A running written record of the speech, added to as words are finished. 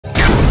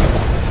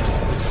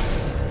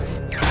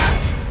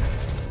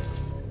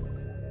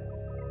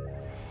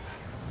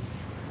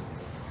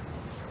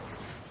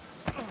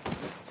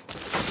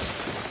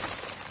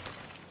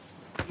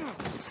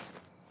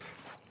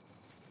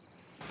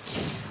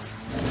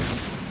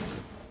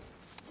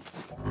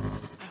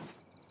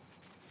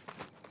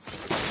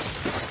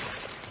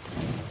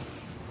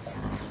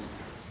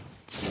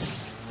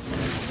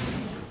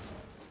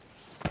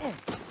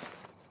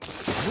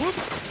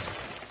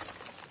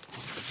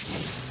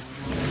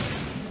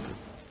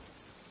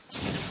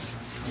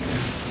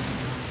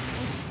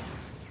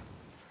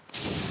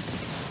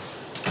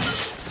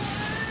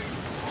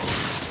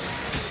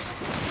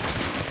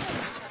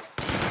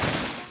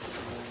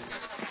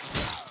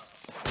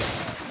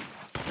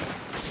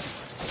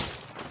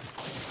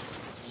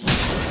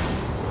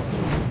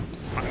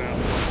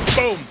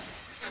Boom!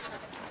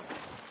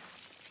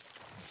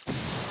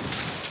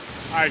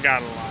 I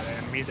got a lot of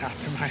enemies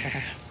after my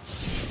ass.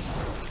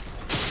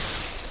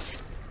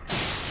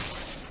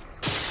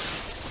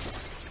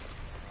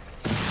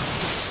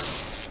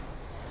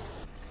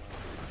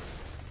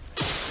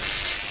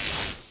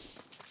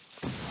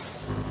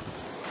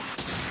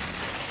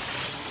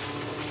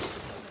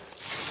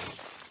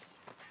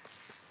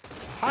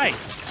 Hi.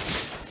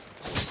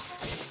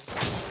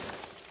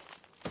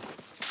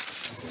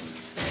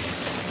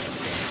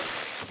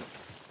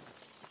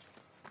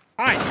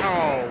 Hi.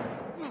 Oh.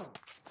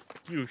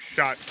 You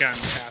shotgun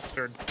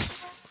bastard.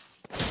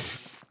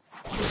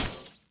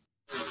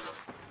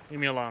 Leave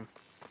me alone.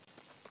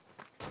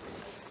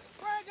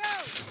 Where go?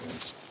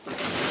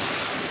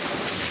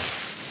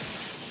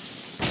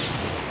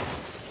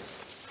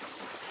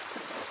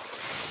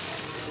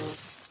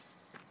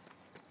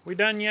 We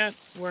done yet?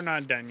 We're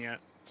not done yet.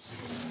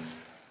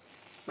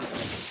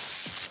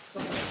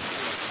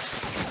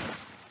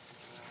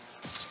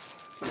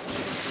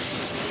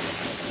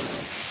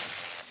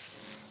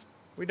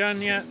 We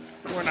done yet?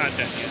 We're not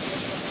done yet.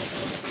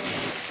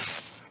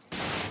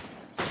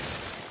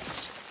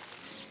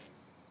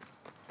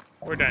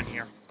 We're done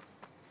here.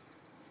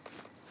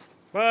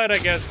 But I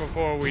guess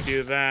before we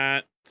do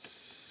that,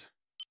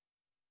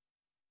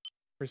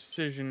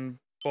 precision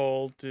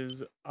bolt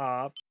is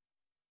up.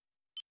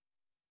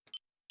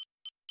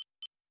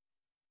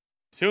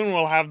 Soon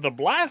we'll have the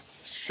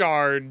blast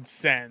shard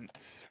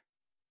sense.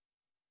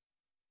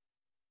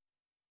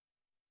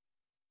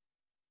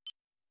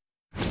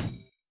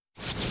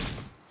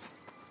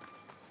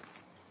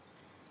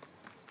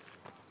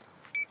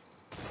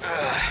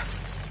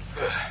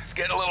 It's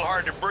getting a little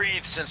hard to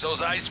breathe since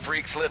those ice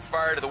freaks lit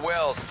fire to the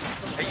wells.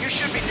 Hey, you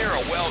should be near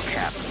a well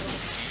cap.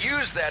 If you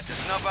use that to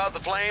snuff out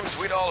the flames,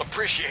 we'd all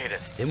appreciate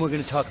it. Then we're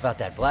gonna talk about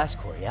that blast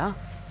core, yeah?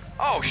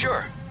 Oh,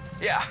 sure.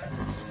 Yeah.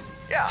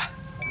 Yeah.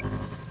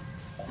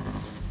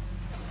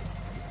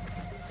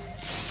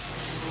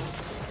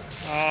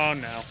 Oh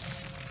no.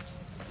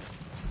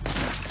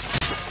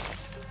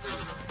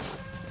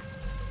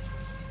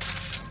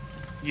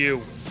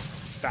 You.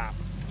 Stop.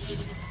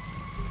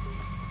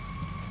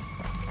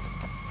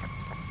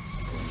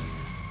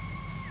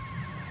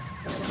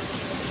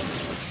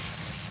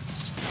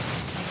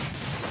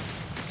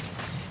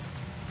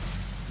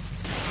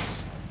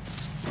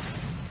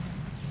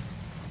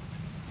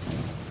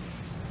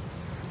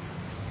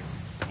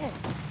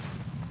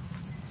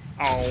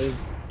 Oh.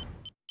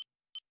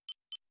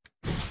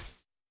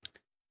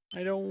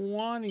 I don't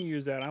want to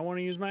use that. I want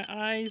to use my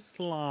ice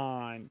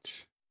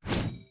launch.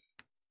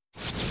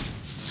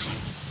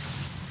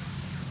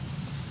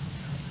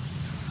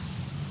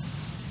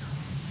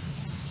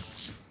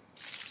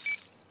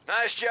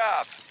 Nice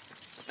job.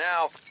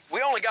 Now,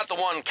 we only got the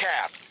one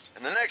cap,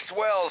 and the next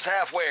well's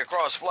halfway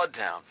across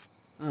Floodtown.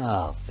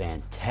 Oh,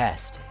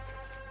 fantastic.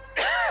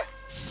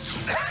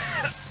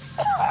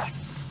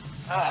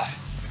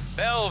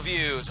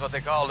 Bellevue is what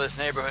they call this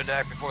neighborhood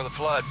back before the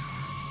flood.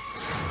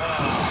 A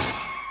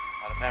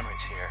lot of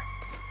memories here.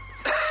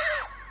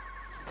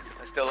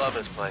 I still love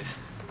this place.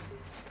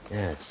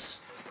 Yes.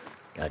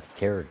 Got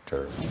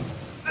character.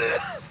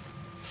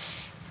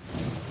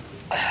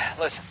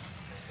 Listen,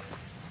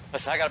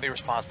 I gotta be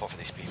responsible for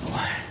these people.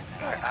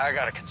 I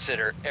gotta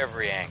consider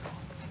every angle.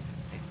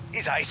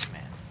 These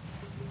Icemen,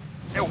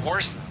 they're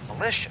worse than the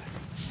militia.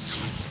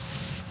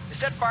 They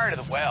set fire to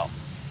the well.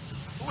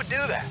 Who would do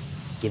that?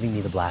 Giving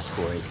me the blast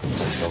core is gonna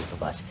kill both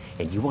of us.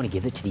 And you want to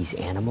give it to these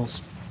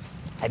animals?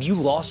 Have you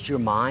lost your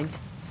mind?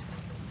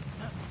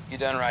 You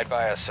done right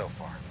by us so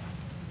far.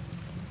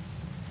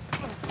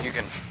 You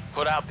can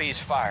put out these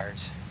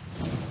fires.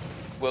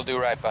 We'll do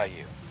right by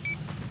you.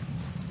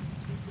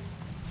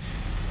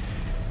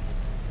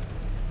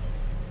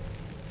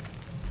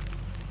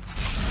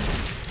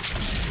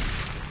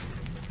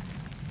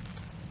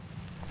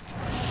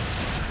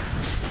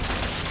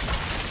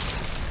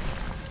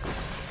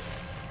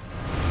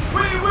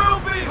 We will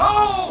be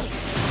home!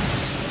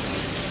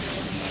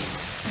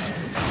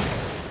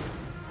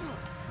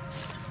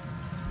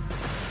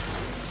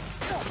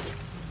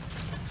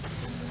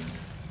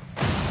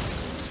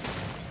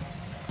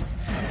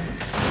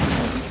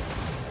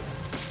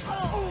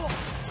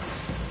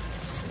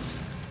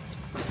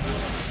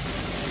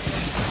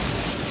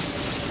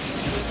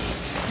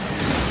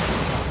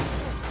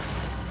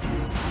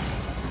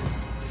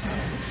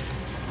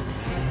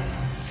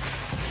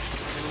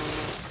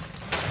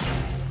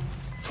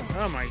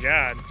 Oh my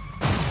god.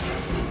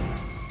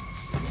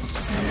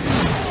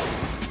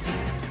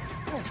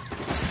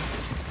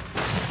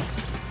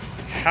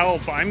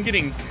 Help, I'm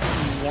getting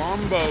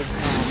wombo combo.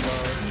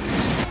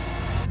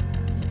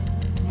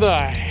 The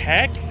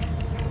heck?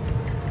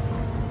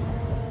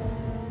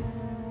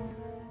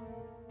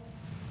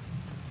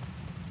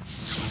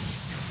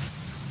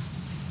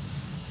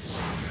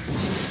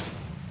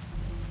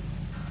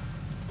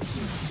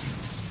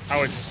 I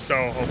was so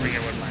hoping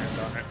it would land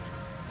on it.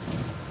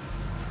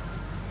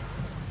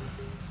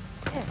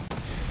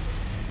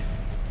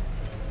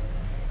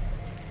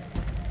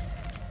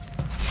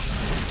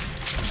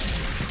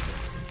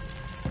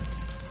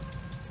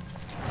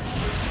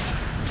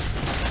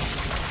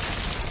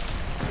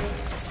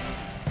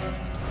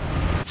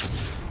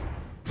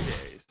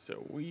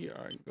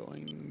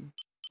 Going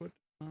put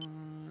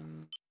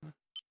on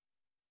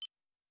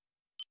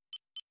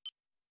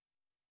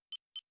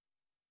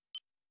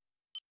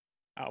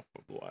Alpha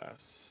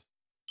Blast.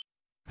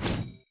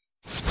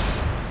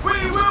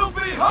 We will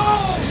be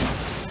home!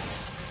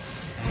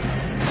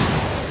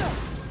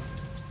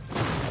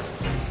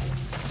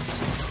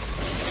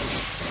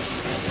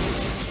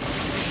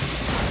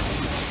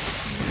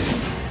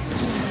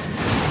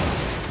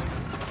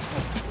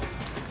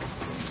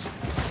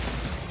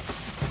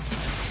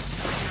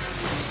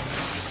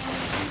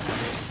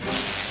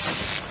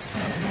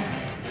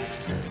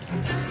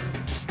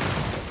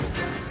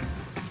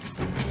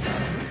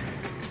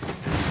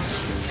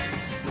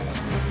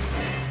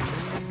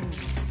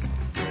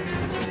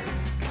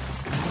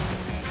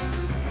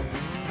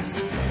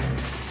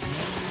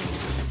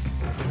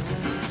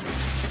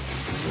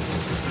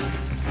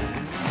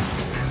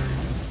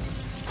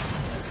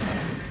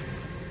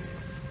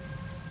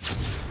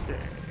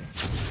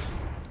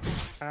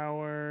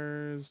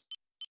 Powers.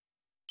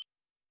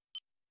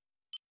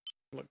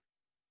 Look.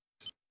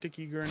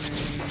 Sticky grenade.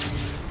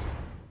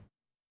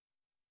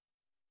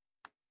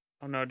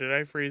 Oh no, did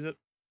I freeze it?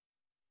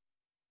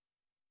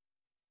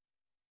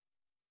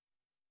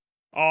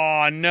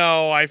 Oh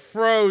no, I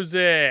froze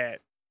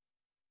it!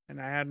 And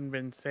I hadn't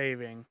been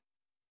saving.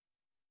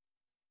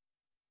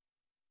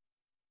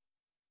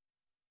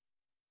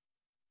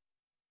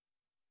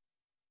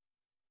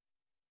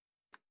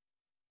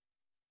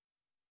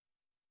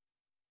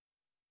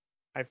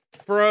 I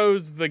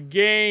froze the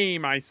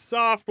game. I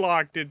soft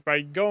locked it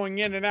by going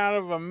in and out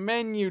of a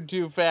menu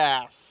too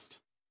fast.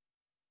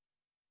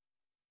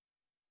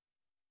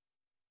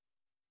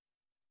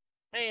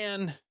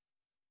 Man.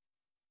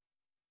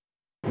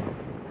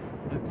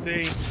 Let's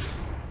see.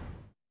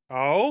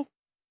 Oh?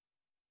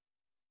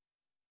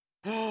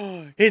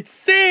 It's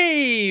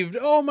saved!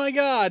 Oh my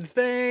god,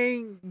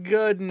 thank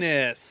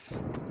goodness.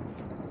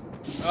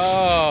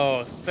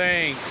 Oh,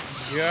 thank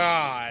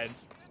God.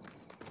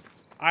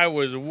 I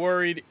was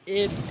worried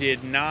it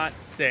did not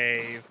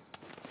save.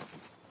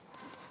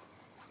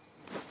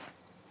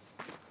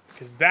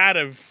 Because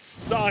that'd have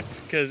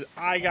sucked, because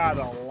I got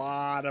a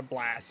lot of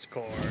blast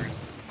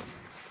cores.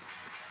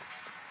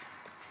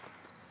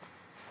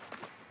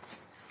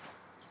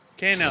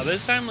 Okay, now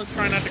this time let's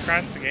try not to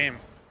crash the game.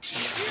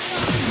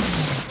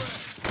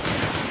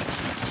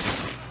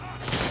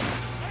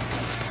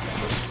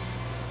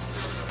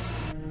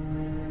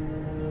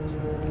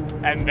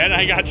 And then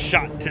I got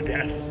shot to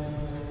death.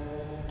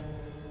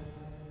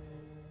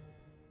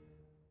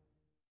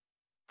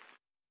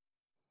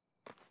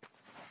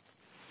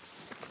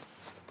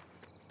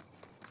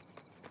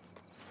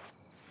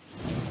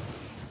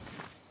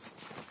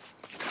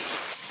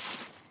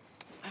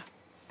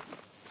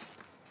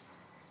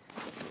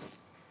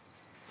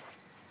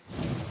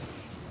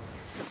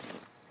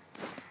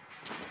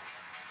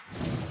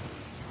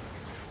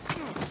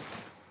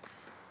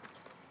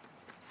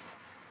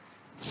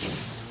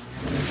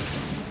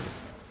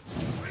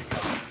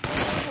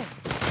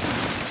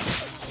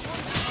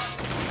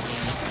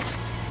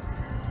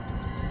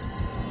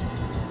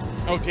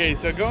 Okay,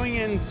 so going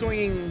in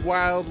swinging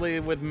wildly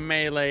with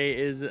melee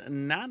is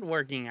not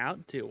working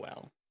out too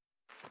well.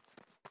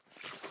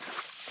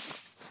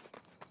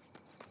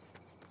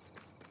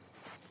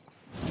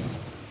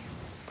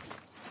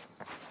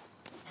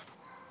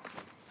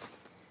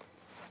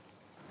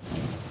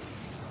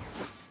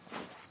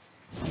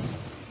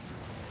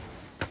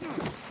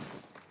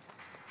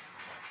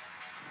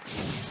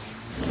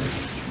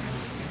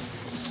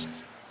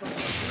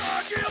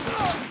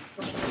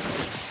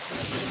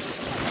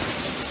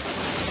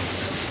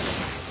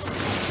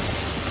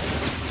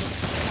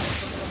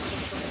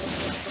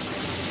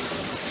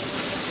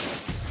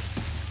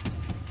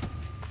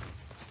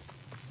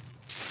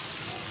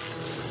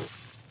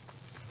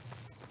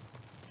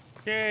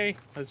 Okay,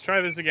 let's try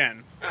this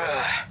again.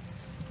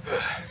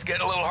 It's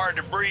getting a little hard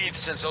to breathe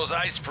since those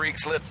ice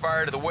freaks lit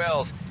fire to the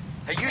wells.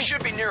 Hey, you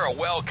should be near a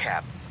well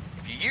cap.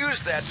 If you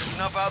use that to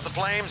snuff out the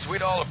flames,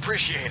 we'd all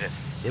appreciate it.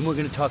 Then we're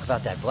gonna talk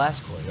about that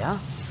blast core, yeah?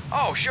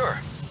 Oh, sure.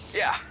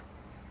 Yeah.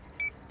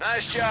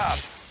 Nice job.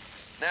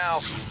 Now,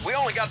 we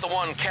only got the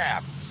one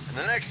cap, and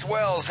the next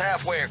well's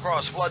halfway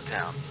across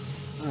Floodtown.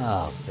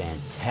 Oh,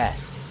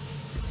 fantastic.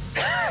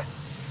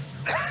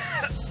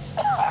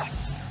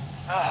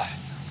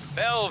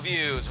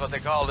 Bellevue's what they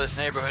call this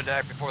neighborhood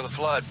back before the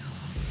flood.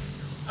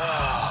 Oh,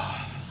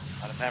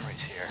 a lot of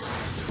memories here.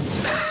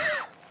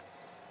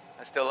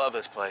 I still love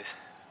this place.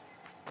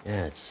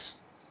 Yeah, it's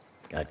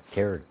got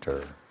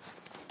character.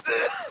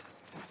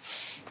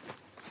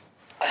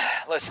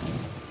 Listen,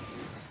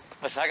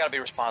 I gotta be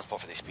responsible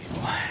for these people.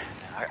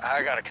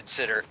 I gotta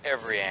consider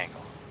every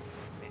angle.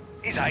 I mean,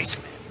 these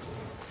Icemen,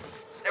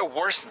 they're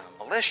worse than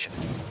the militia.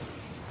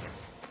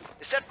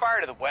 They set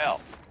fire to the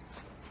well.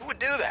 Who would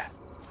do that?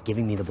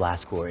 Giving me the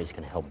blast core is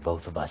gonna help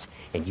both of us.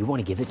 And you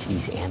wanna give it to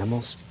these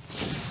animals?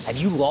 Have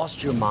you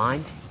lost your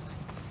mind?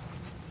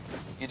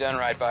 You done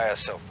right by us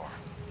so far.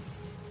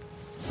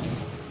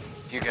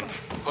 If you can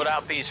put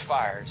out these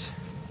fires,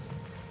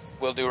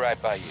 we'll do right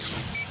by you.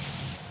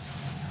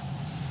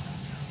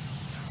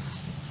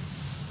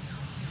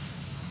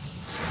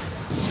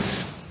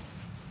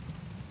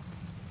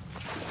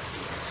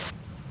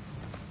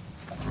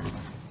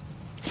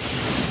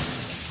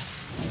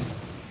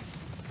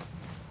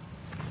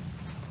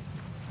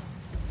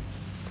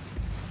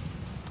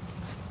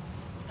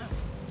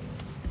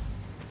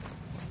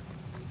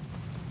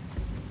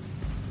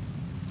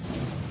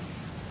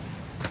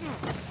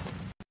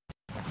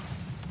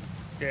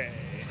 Okay.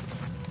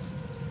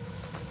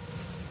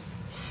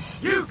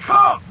 You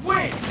can't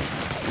win!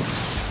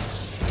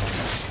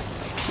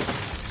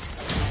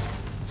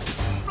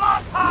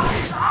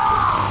 Bloodhound!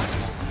 Ah!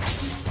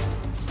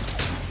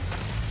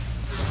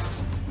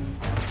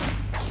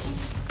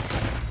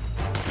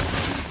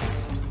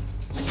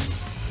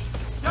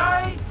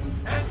 Stay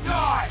and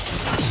die!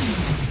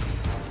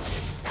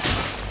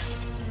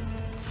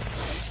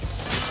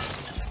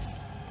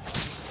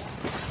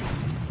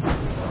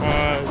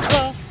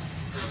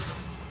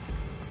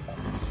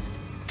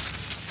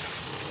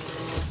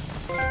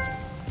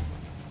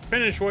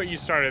 Finish what you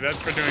started. That's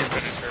for doing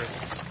finishers.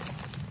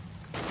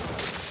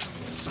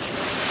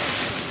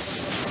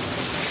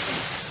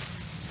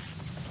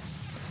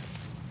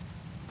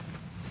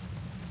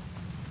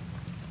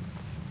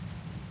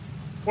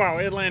 Wow,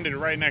 it landed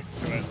right next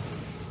to it.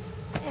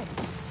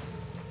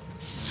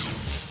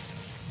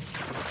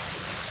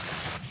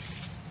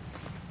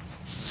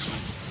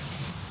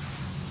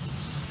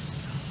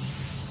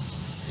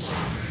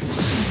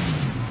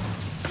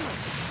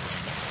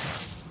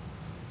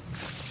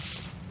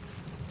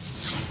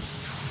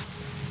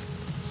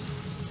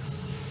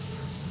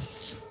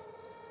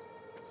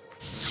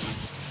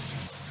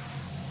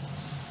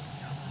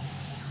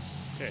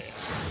 Okay.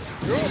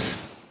 Go.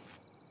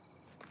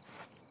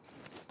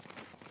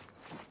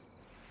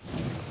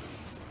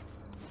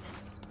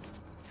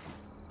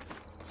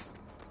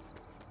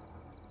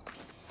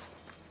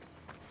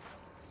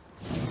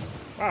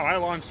 Wow, I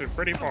launched it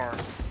pretty far.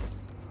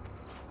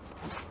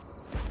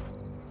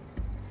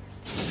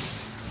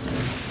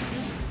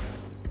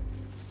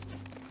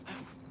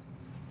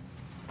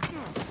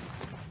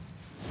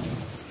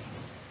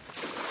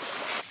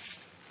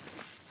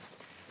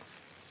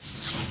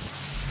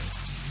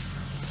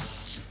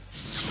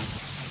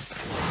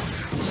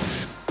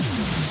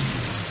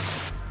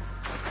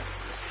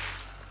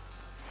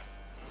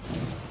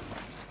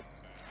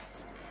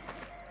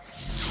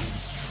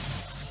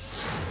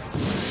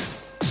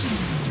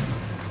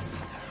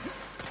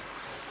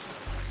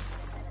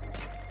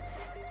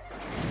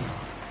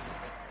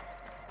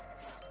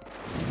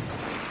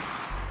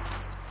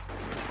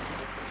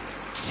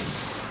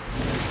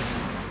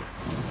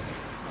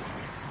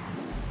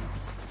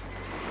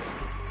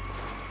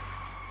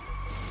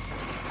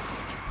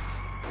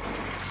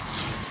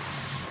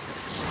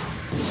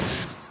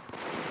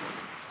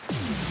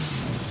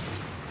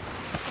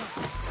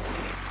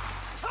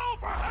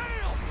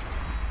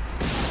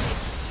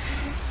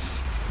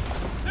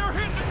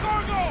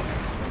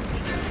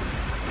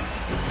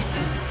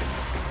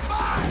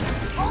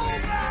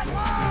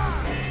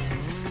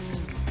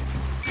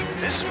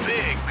 This is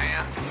big,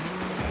 man.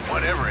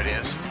 Whatever it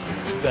is.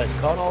 You guys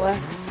caught all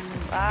that?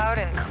 Loud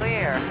and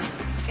clear.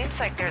 Seems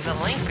like there's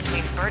a link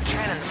between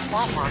Bertrand and the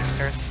swamp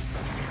monsters.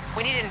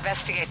 We need to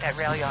investigate that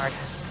rail yard.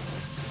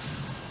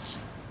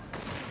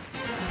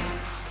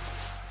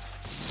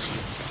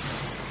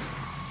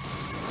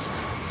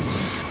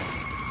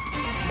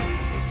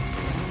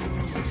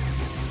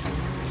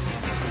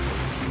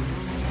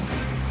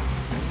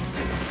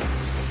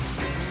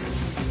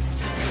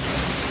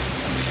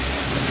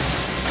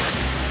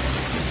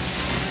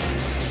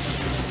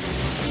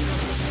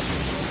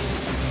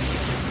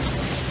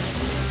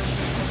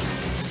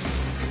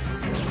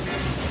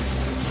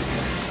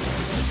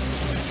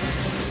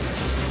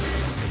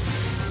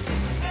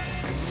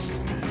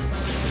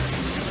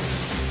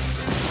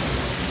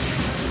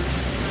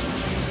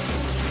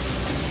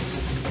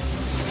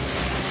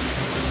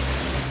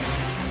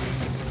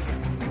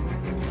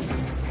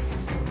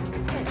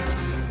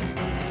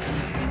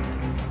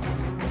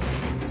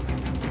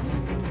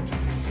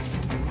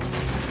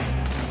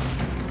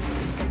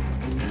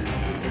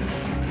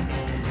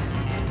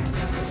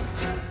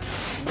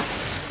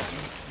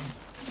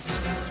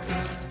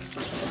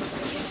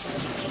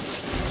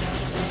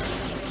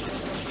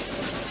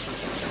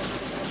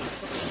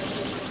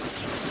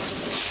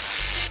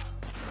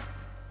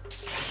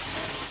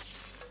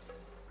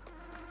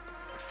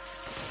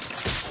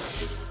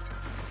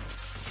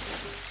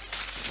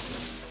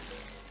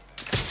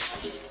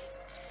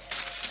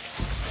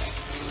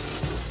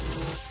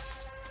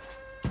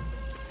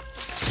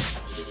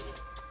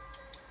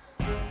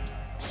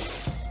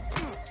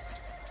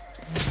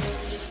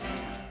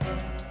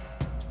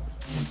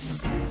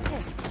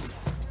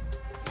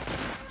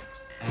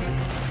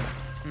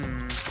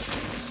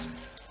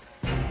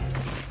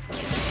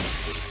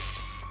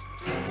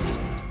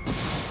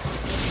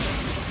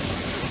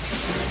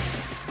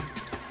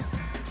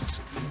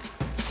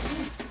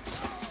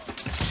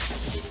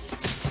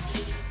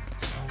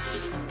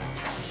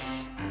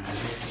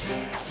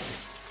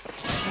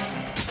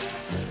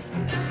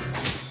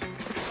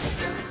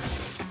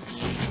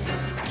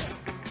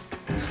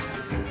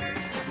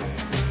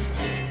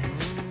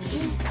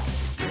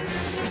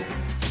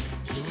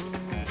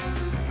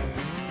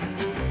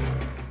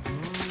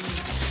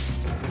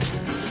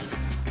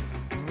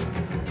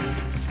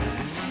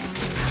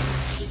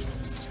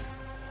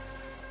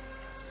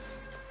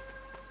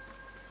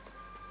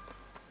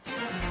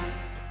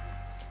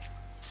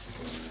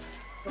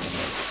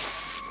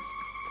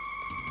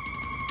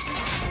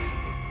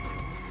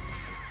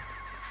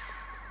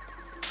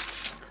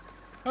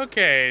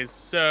 Okay,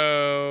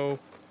 so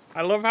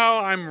I love how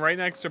I'm right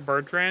next to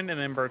Bertrand, and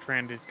then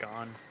Bertrand is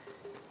gone.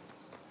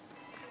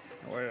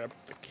 Where up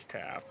the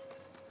cap?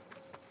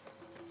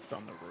 It's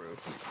on the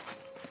roof.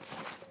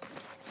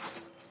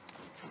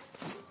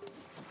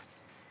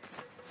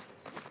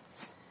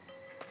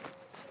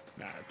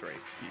 Nah, it's right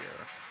here.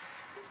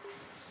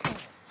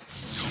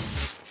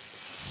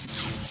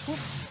 Whoop.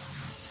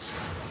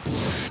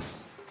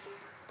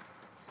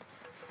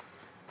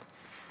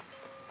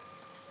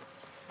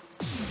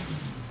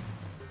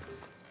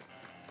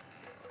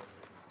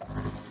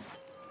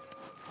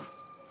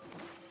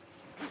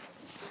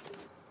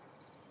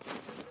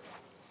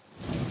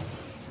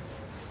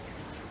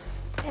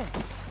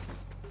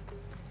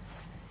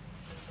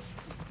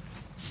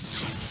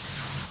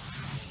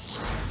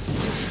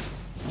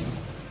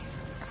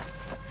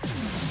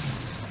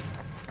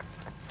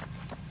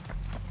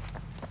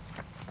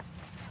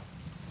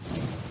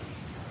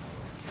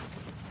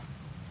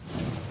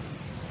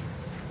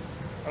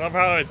 I love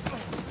how it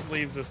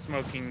leaves a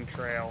smoking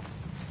trail.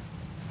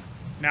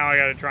 Now I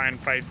gotta try and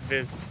fight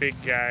this big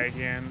guy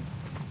again.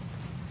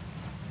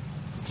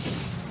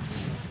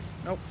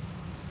 Nope.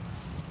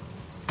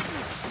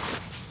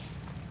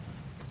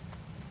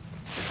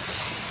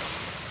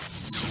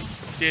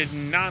 Did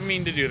not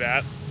mean to do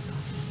that.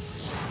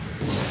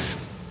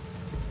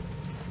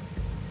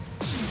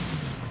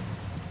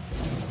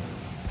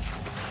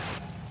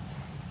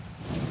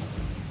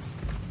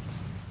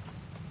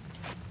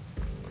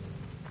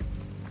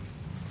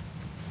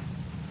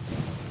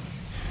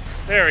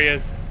 There he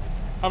is.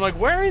 I'm like,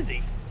 where is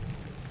he?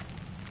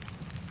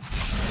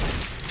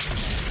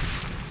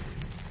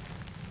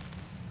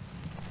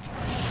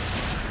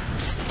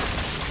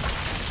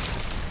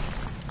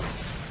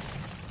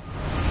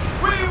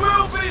 We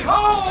will be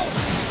home!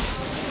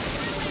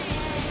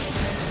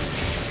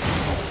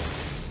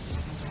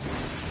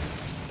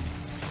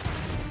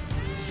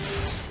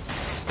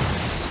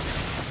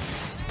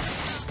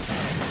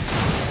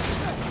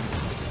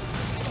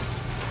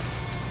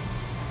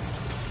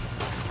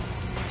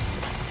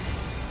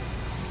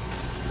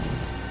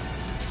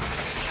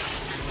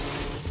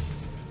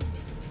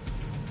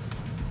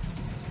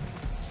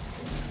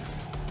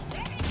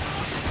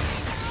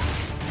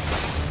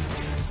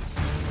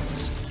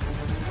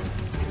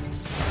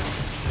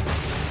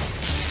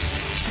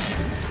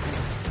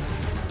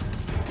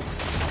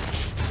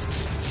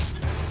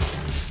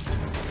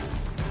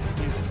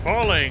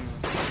 Falling.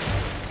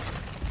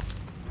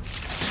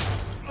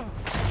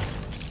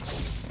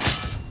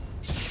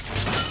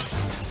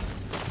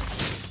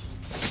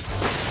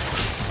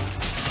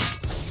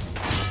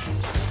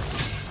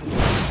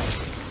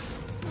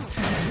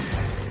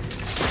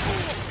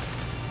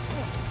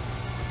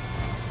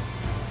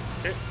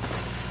 Okay.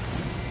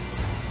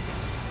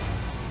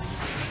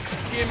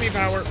 Give me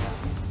power.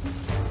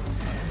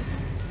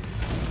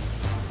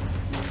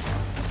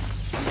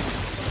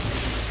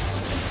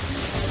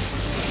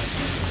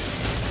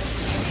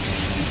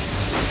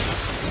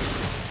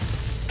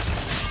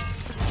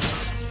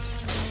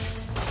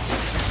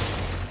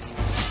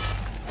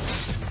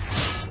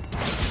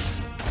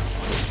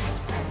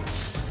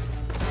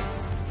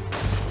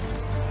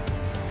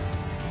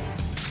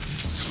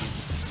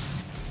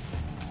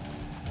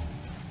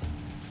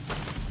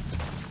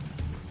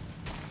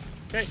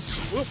 Okay,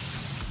 whoop.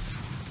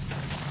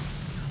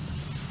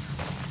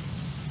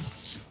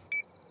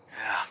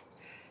 Yeah.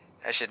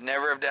 I should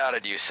never have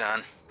doubted you,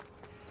 son.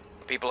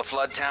 People of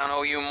Floodtown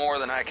owe you more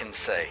than I can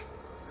say.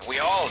 We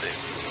all do.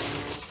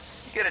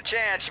 You get a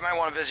chance, you might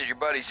want to visit your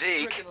buddy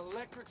Zeke.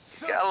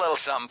 Got a little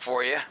something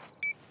for you.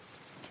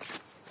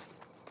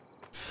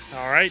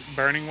 All right,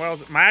 burning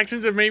wells. My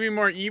actions have made me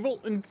more evil,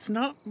 and it's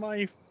not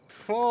my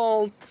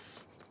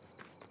fault.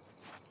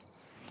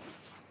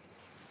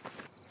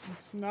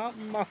 It's not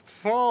my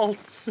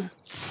fault.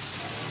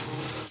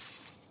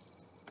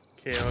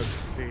 Okay, let's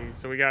see.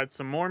 So we got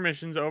some more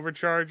missions,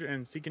 overcharge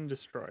and seek and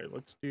destroy.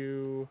 Let's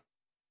do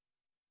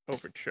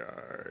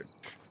overcharge.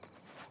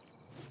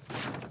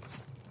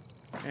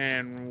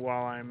 And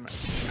while I'm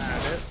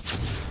at it,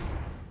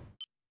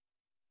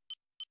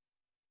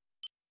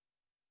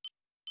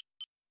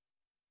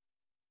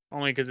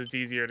 only because it's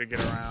easier to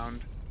get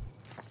around.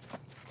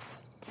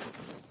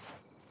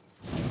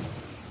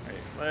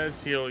 Alright,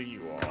 let's heal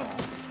you all.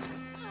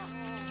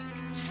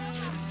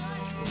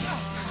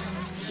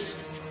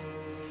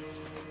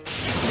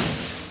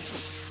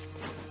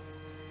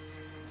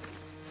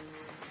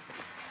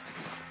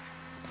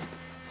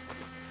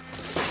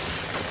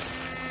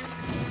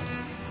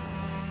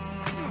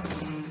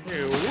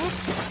 Hey, whoop.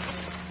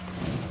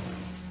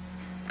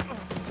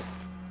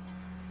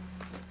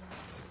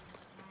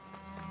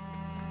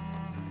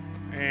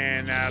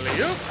 And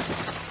alley-oop.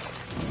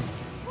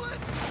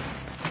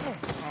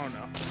 Oh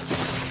no.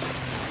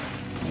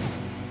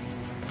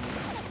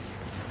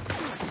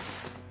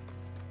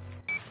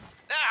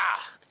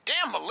 Ah!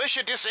 Damn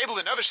militia disabled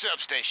another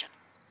substation.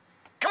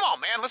 Come on,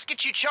 man, let's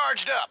get you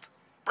charged up.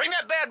 Bring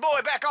that bad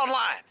boy back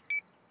online.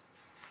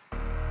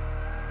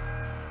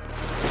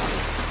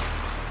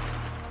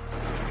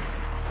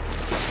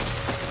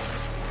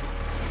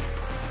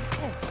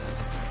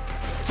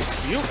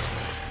 You.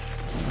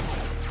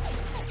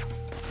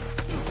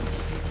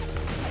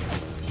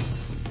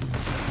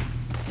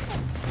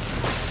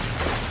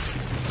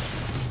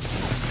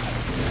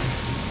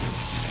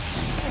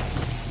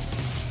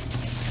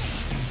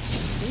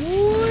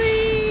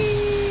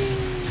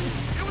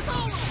 It was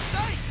all a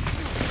mistake.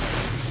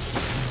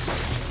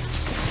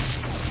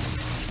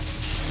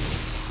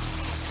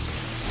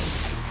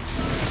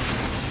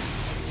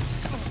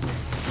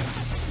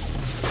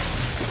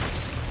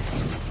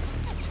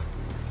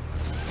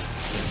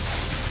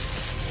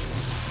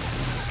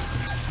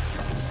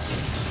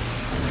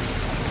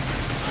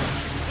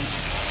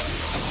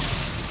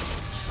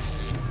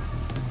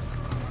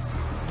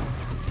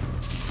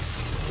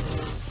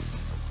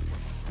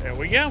 There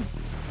we go.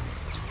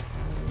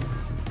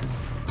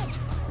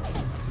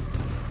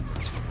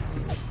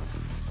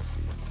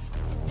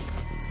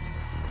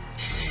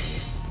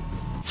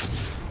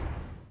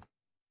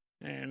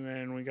 And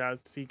then we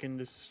got Seek and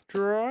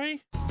Destroy.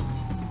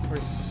 We're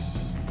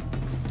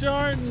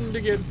starting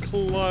to get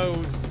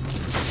close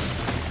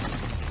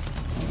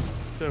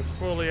to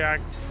fully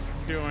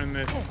doing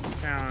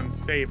this town,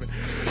 saving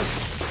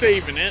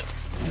it.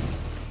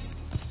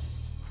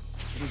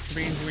 Which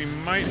means we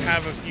might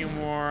have a few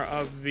more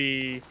of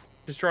the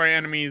destroy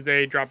enemies,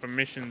 they drop a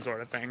mission sort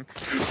of thing.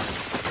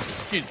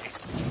 Excuse me.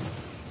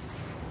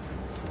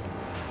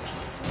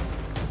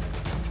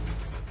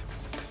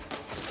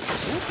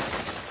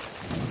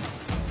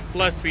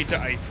 Bless be to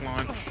ice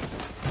launch.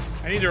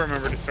 I need to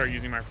remember to start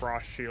using my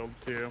frost shield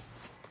too.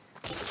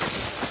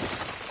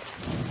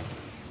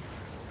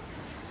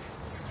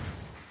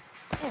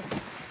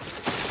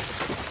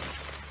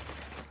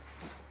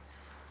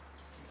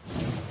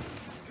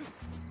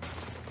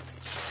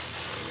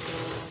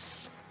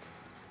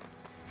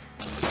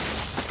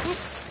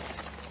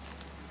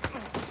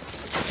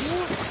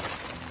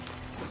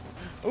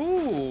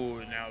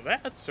 Ooh, now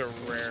that's a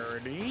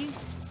rarity.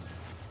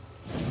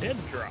 Dead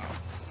drop.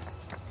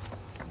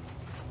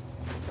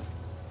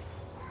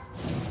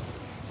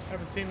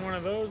 Haven't seen one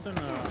of those in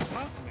a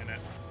hot minute.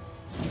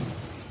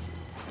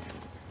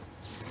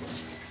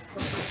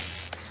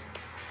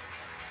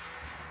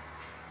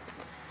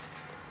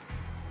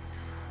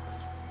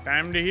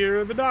 Time to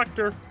hear the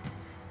doctor.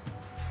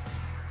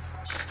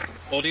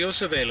 Audio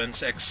Surveillance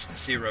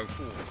X04.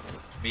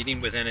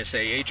 Meeting with NSA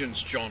agents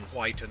John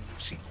White and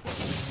Lucy.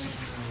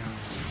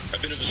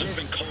 I've been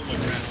observing Cole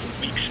McGrath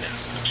for weeks now.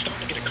 I'm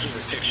starting to get a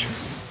clearer picture.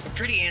 I'm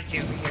pretty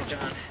antsy over here,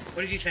 John.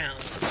 What have you found?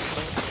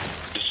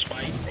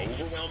 Despite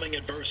overwhelming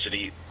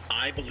adversity,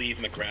 I believe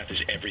McGrath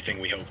is everything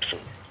we hoped for.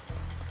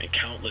 And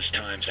countless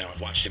times now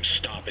I've watched him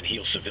stop and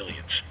heal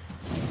civilians.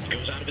 He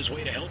goes out of his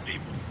way to help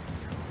people.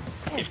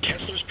 If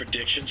Kessler's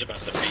predictions about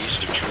the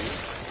beast are true,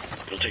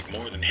 it'll take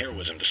more than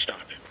heroism to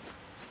stop him.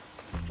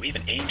 If we have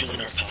an angel in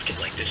our pocket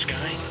like this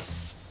guy,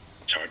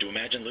 it's hard to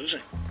imagine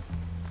losing.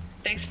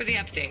 Thanks for the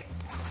update.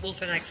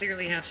 Wolf and I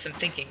clearly have some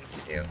thinking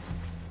to do.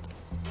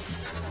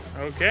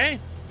 Okay.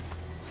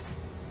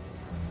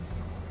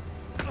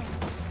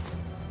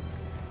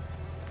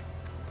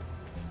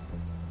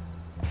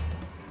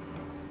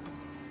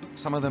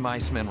 Some of them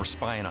Icemen were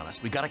spying on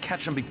us. We gotta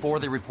catch them before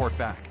they report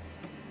back.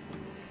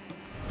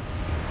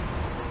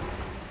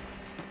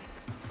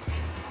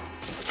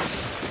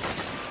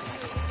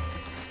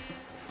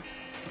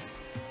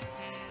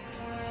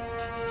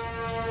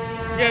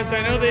 Yes,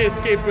 I know they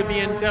escaped with the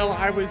intel.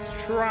 I was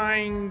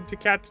trying to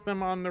catch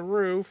them on the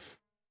roof.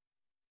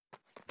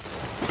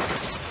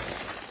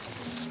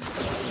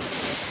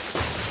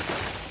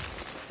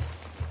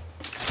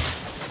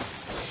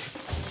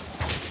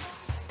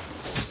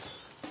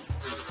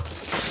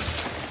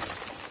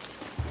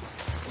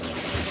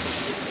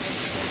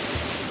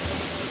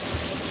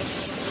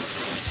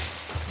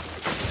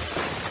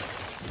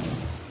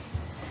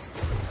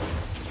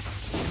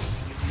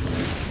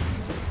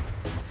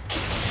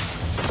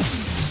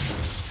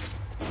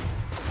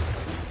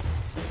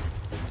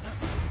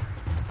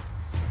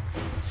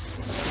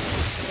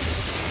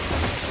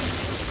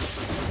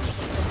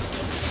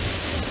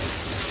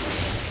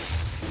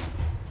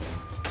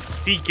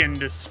 Seek and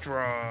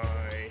destroy.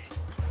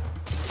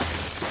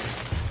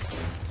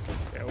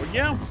 There we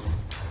go.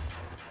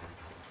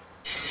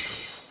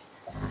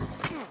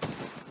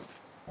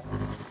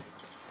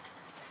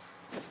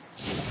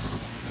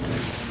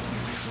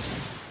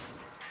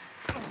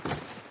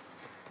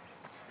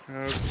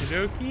 Okie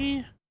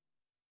dokie.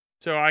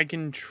 So I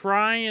can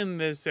try in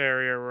this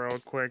area real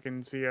quick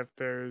and see if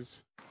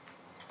there's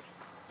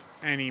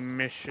any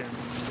missions.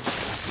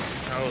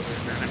 Oh,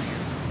 there's enemies.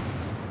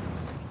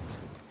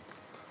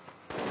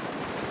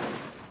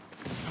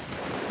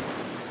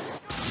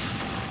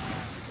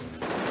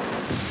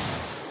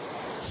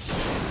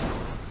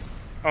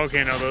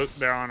 Okay, no,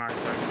 they're on our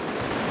side.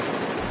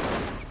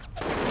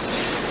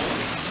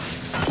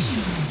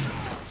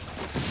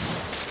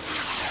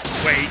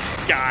 Wait,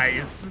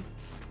 guys.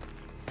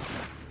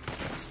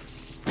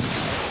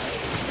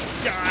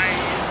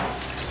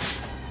 Guys.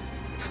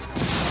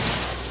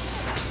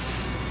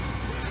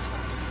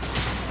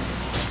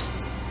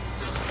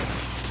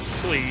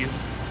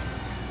 Please,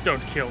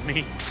 don't kill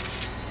me.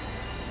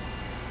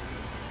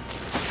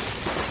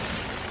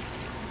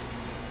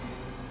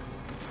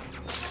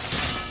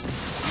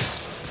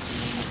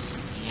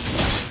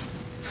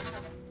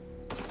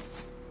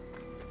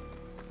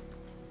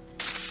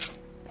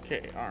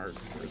 Okay, our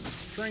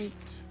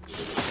strength.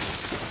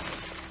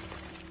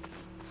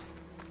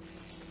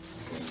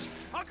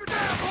 Hunker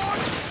down,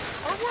 boys!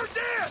 Or we're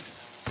dead!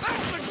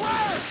 That's the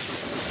glass!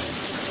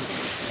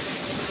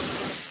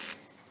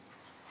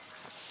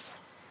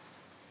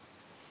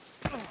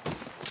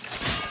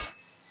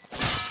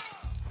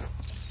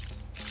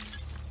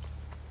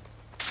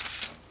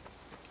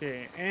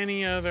 Okay,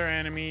 any other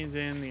enemies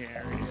in the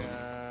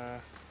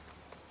area?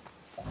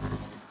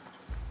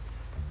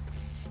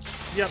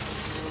 Yep.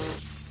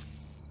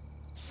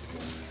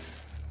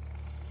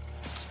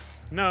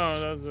 No,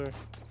 those are...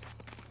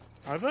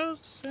 Are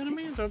those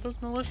enemies? Are those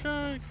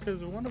militia?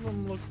 Because one of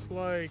them looks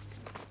like...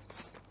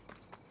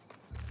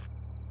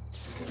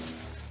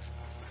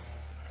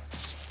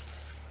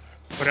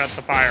 Put out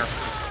the fire.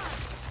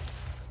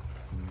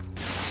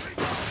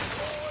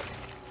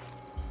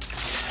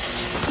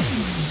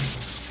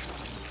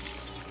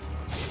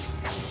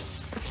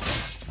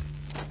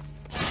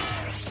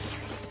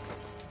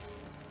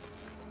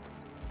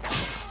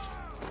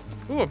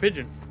 Ooh, a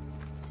pigeon.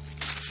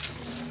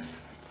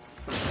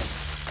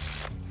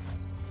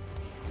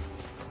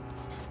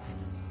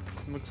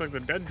 Looks like the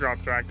dead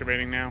drops are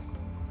activating now.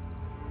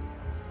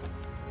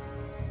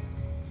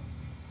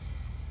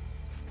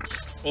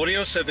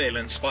 Audio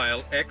surveillance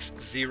file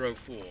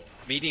X04.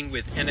 Meeting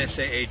with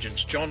NSA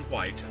agents John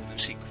White and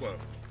Lucy Quo.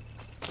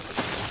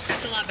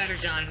 That's a lot better,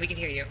 John. We can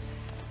hear you.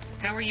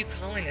 How are you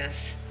calling us?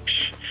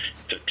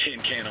 It's a tin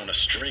can on a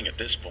string at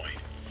this point.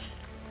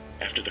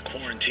 After the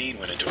quarantine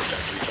went into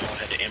effect, we all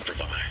had to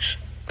improvise.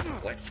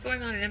 What's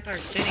going on in Empire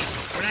City?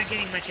 We're not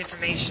getting much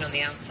information on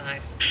the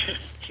outside.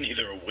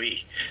 Neither are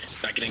we.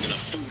 Not getting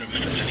enough food or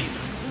medicine either.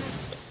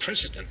 The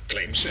president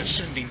claims they're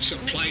sending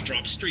supply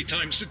drops 3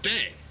 times a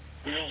day.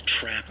 We're all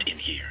trapped in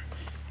here.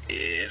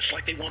 It's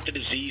like they want the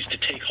disease to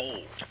take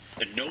hold.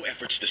 There are no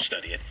efforts to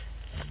study it.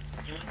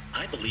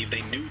 I believe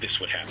they knew this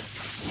would happen.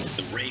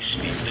 The race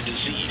fever, the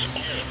disease,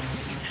 all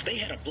of it. They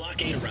had a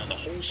blockade around the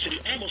whole city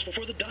almost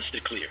before the dust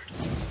had cleared.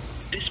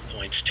 This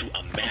points to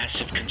a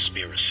massive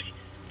conspiracy.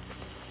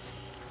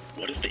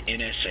 What if the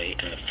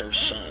NSA and the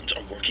First Sons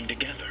are working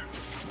together?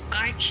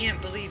 I can't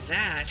believe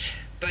that.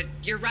 But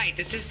you're right,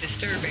 this is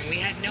disturbing. We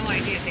had no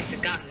idea things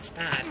had gotten this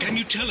bad. Can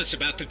you tell us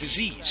about the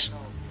disease?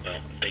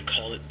 Well, they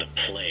call it the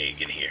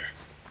plague in here.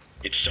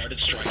 It started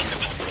striking the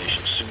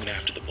population soon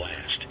after the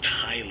blast. It's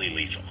highly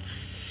lethal.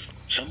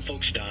 Some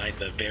folks died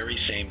the very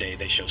same day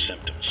they show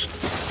symptoms.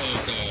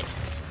 Oh, God.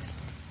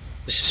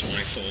 This is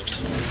my fault.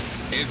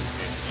 Every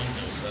one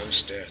of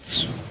those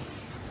deaths.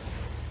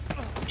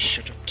 I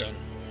should have done.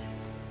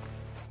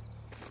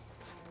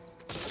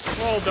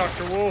 Well,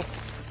 Dr. Wolf,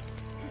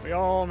 we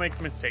all make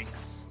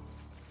mistakes.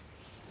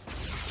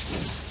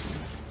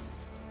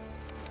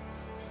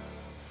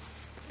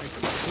 I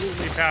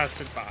completely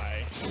passed it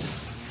by.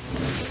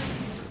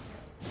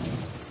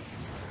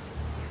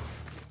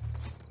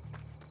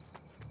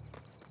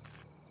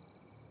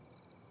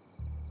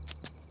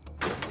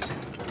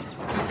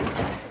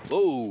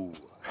 Whoa!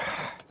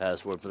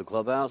 Password for the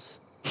clubhouse?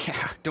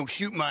 Yeah, don't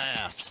shoot my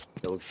ass.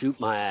 Don't shoot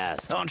my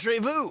ass.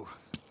 Entrez-vous!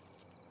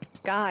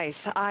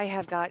 Guys, I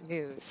have got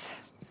news.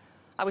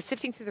 I was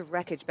sifting through the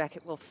wreckage back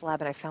at Wolf's lab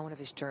and I found one of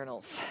his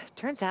journals.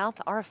 Turns out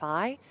the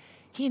RFI,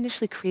 he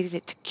initially created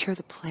it to cure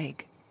the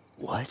plague.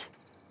 What?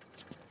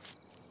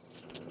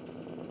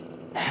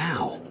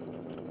 How?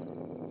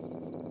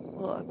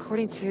 Well,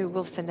 according to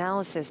Wolf's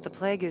analysis, the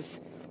plague it's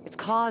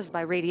caused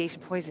by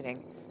radiation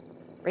poisoning.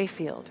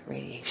 Rayfield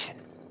radiation.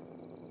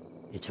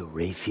 It's a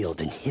Rayfield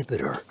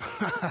inhibitor.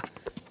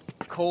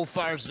 Coal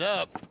fires it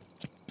up.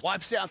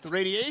 Wipes out the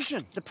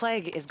radiation. The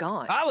plague is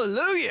gone.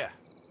 Hallelujah!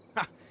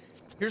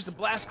 Here's the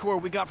blast core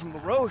we got from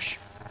LaRoche.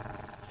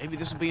 Maybe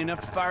this will be enough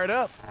to fire it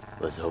up.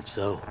 Let's hope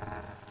so.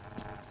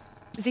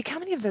 Zeke, how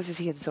many of those has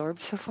he absorbed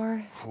so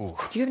far? Ooh,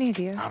 do you have any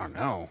idea? I don't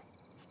know.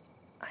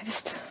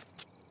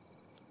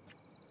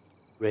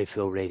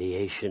 Rayfield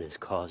radiation is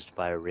caused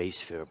by a ray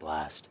sphere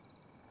blast.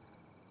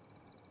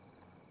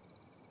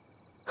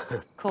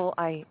 Cole,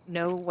 I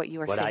know what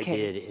you are what thinking. I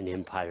did in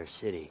Empire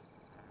City.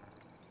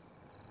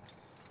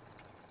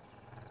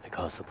 I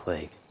caused the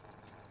plague.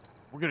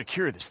 We're gonna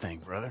cure this thing,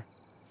 brother.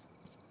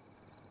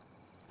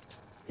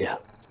 Yeah.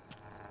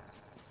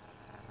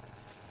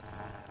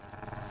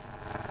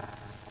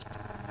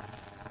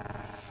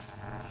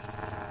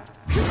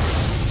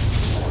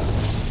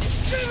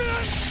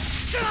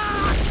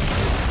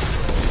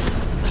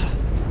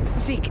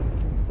 Zeke,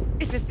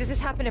 does this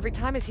happen every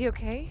time? Is he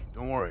okay?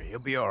 Don't worry, he'll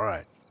be all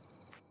right.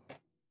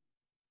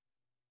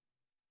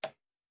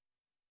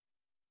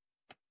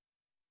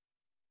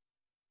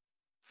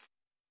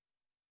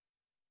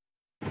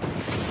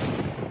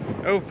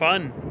 Oh,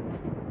 fun.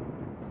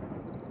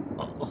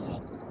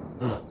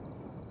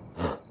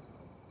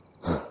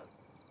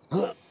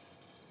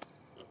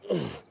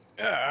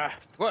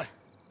 What?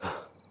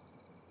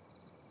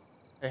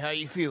 Hey, how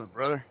you feeling,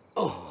 brother?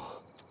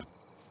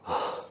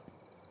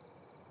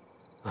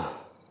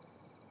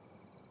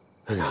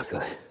 Not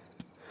good.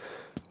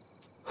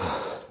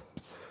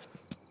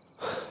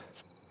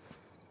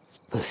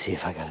 Let's see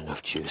if I got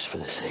enough juice for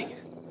this thing.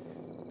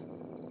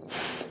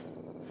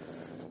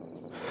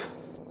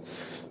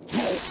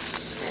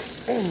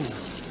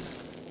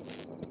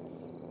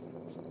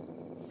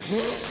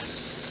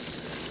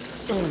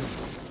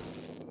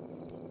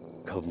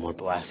 Couple more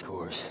blast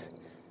cores,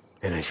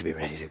 and I should be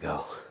ready to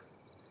go.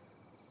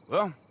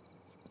 Well,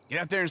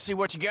 get out there and see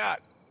what you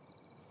got.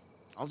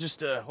 I'll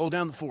just hold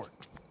down the fort.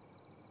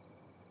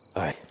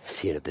 All right,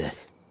 see you in a bit.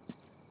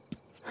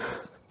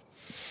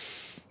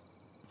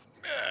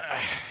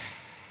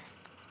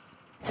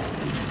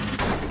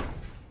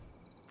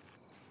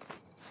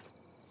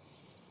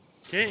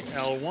 Okay,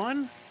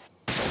 L1.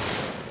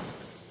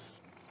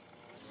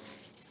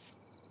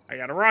 I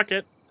got a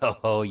rocket.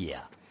 Oh,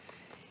 yeah.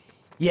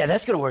 Yeah,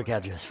 that's gonna work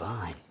out just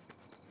fine.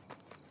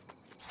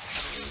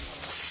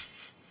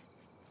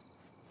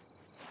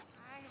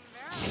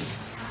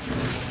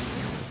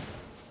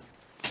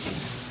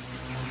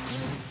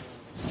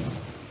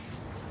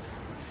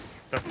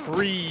 The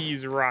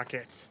freeze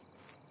rocket.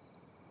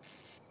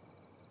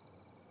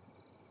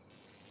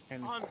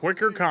 And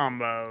quicker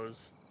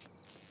combos.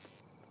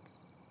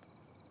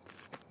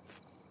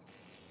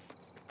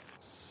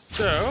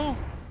 So,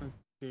 let's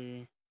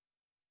see.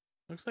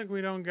 Looks like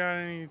we don't got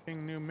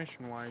anything new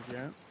mission-wise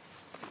yet.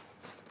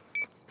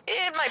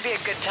 It might be a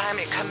good time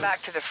to come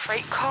back to the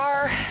freight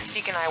car.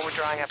 Zeke and I were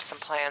drawing up some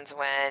plans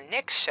when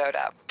Nick showed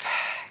up.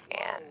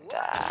 And,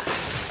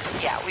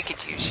 yeah, we could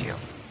use you.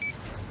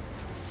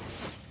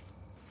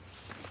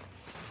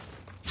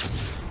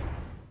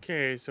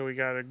 Okay, so we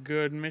got a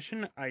good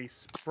mission,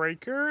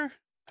 Icebreaker.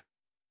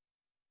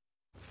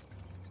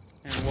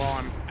 And while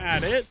I'm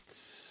at it...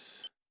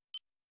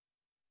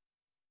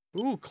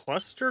 Ooh,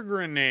 Cluster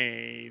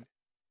Grenade.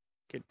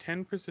 Get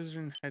 10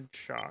 precision head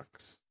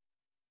shocks.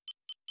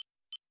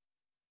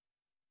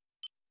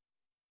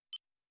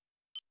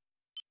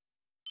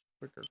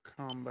 Quicker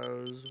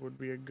combos would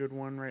be a good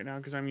one right now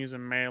because I'm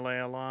using melee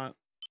a lot.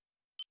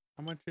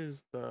 How much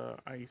is the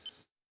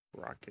ice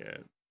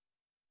rocket?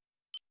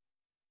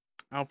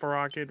 Alpha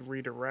rocket,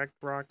 redirect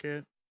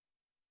rocket.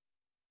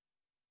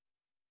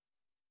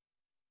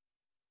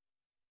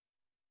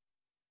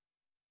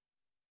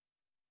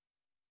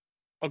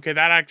 Okay,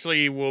 that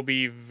actually will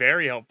be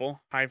very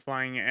helpful. High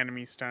flying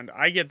enemy stunned.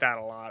 I get that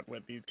a lot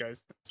with these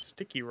guys.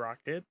 Sticky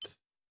rocket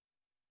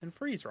and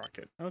freeze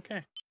rocket.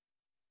 Okay.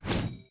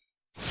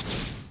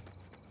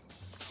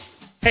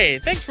 Hey,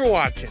 thanks for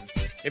watching.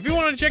 If you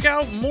want to check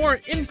out more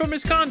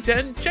Infamous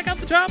content, check out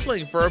the top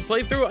link for a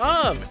playthrough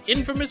of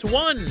Infamous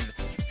 1,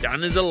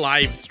 done as a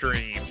live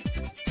stream.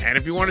 And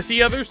if you want to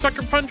see other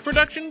Sucker Punch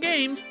production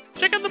games,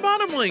 check out the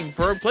bottom link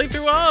for a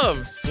playthrough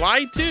of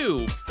Sly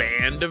 2,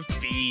 Band of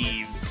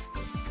Thieves.